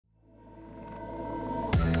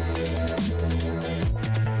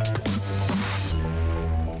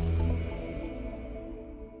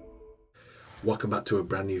Welcome back to a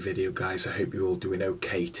brand new video, guys. I hope you're all doing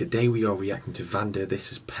okay. Today we are reacting to VANNDA.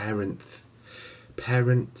 This is Parenthesis.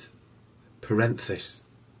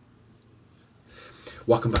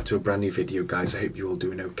 Welcome back to a brand new video, guys. I hope you're all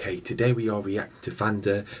doing okay. Today we are reacting to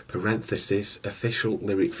VANNDA Parenthesis official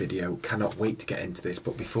lyric video. Cannot wait to get into this,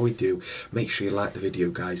 but before we do, make sure you like the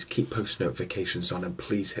video, guys. Keep post notifications on and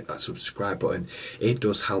please hit that subscribe button. It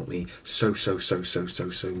does help me so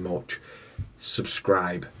much.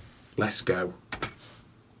 Subscribe. Let's go.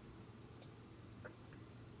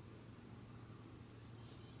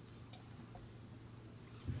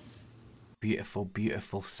 Beautiful,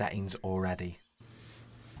 beautiful settings already.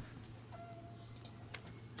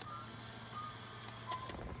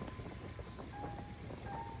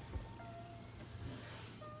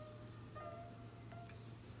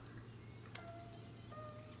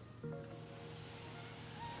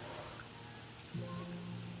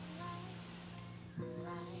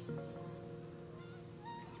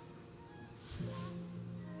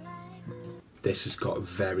 This has got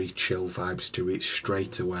very chill vibes to it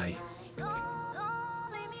straight away.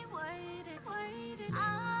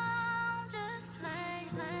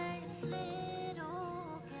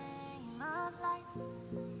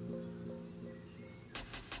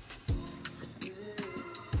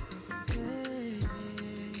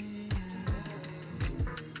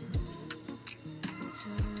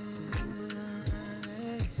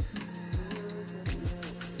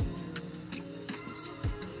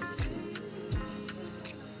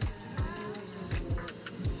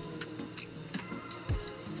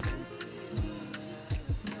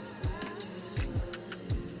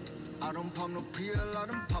 I don't pop no pill, I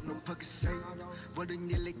don't pop no Percocet. What do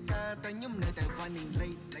you like? I know that I'm running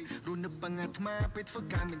late. Run the bang at my pit for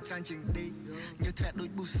coming changing day. You try to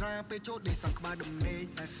boost up, pay your day, sunk by the maid.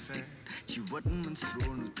 I said, you wouldn't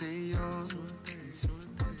throw no tail.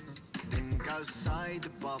 Think outside the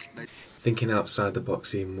box. Thinking outside the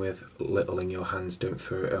box, even with little in your hands, don't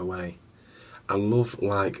throw it away. I love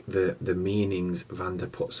like the meanings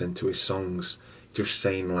VANNDA puts into his songs. Just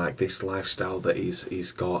saying like this lifestyle that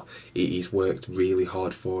he's got, he's worked really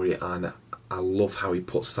hard for it, and I love how he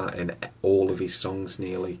puts that in all of his songs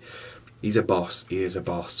nearly. He's a boss, he is a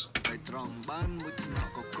boss.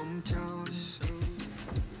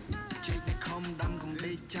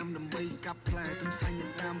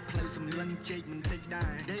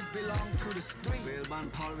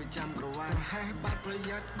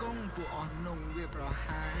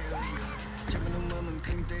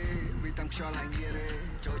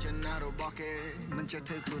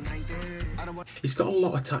 He's got a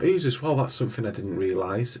lot of tattoos as well. That's something I didn't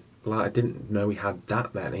realise. Like, I didn't know he had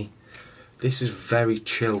that many. This is very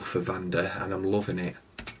chill for VANNDA and I'm loving it.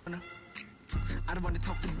 I don't want to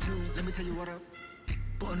talk to you. Let me tell you what up.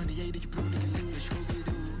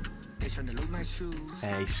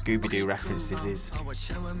 Hey, Scooby-Doo references is.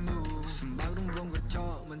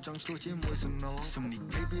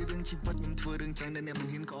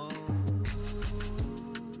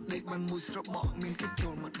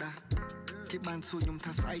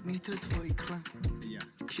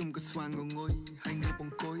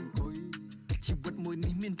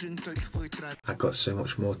 I've got so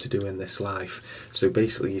much more to do in this life. So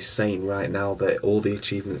basically he's saying right now that all the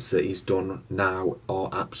achievements that he's done now are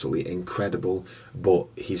absolutely incredible, but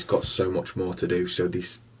he's got so much more to do. So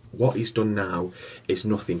what he's done now is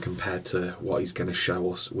nothing compared to what he's going to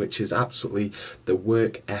show us, which is absolutely, the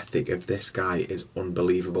work ethic of this guy is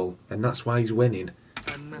unbelievable, and that's why he's winning.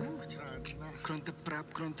 I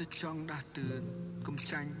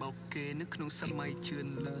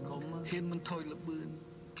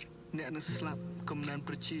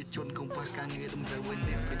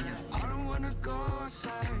don't wanna go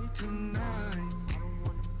outside tonight.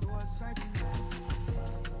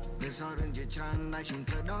 There's all in your trying like you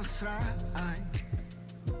could not try.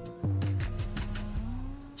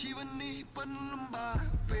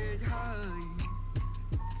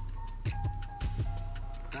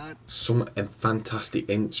 Some fantastic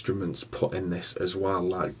instruments put in this as well,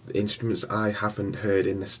 like instruments I haven't heard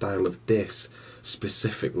in the style of this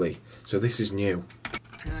specifically, so this is new.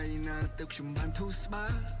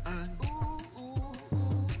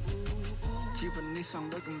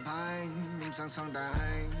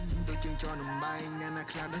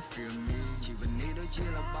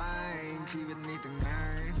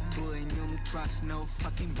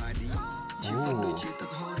 Ooh.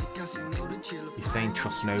 He's saying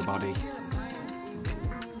trust nobody.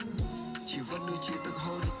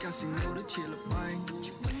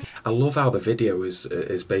 I love how the video is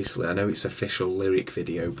basically, I know it's official lyric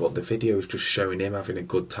video, but the video is just showing him having a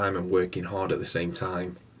good time and working hard at the same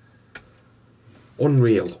time.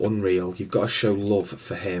 Unreal, unreal. You've got to show love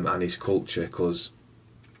for him and his culture, because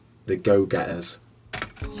the go-getters.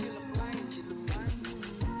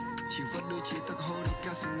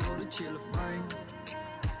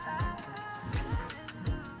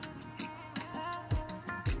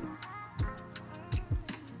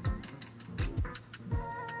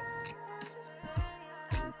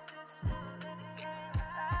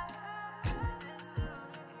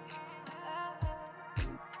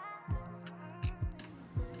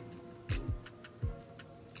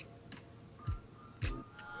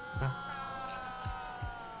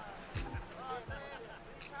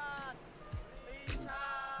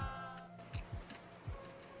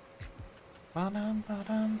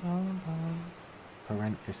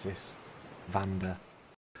 Parenthesis, VANNDA.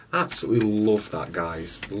 Absolutely love that,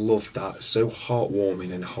 guys. Love that. So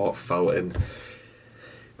heartwarming and heartfelt, and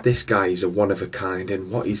this guy is a one of a kind,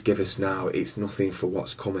 and what he's given us now, it's nothing for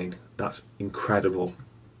what's coming. That's incredible.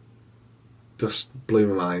 Just blew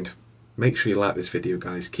my mind. Make sure you like this video,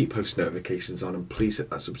 guys. Keep post notifications on, and please hit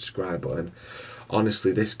that subscribe button.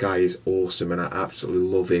 Honestly, this guy is awesome, and I absolutely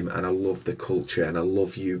love him, and I love the culture, and I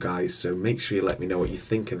love you guys. So make sure you let me know what you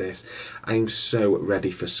think of this. I'm so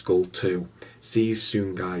ready for Skull 2. See you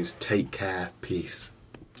soon, guys. Take care. Peace.